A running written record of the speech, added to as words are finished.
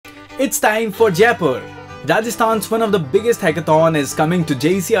It's time for Jaipur. Rajasthan's one of the biggest hackathon is coming to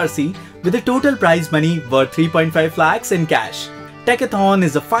JCRC with a total prize money worth 3.5 lakhs in cash. Techathon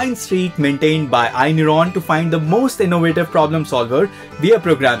is a fine streak maintained by iNeuron to find the most innovative problem solver via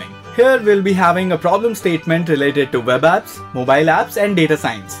programming. Here we'll be having a problem statement related to web apps, mobile apps and data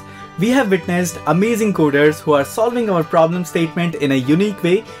science. We have witnessed amazing coders who are solving our problem statement in a unique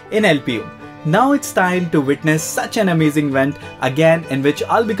way in LPU. Now it's time to witness such an amazing event again, in which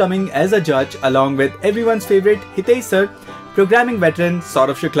I'll be coming as a judge along with everyone's favorite Hitesh sir, programming veteran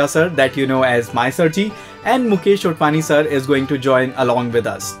Saurav Shukla sir that you know as my Sir Ji, and Mukesh Otwani sir is going to join along with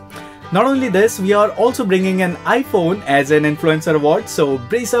us. Not only this, we are also bringing an iPhone as an influencer award, so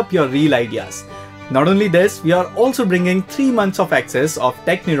brace up your real ideas. Not only this, we are also bringing 3 months of access of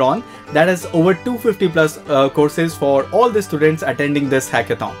Tech-a-thon, that is over 250 plus courses for all the students attending this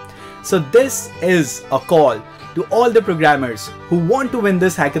hackathon. So this is a call to all the programmers who want to win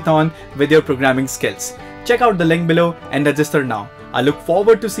this hackathon with your programming skills. Check out the link below and register now. I look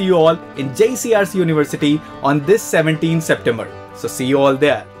forward to see you all in JCRC University on this 17th September. So see you all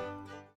there.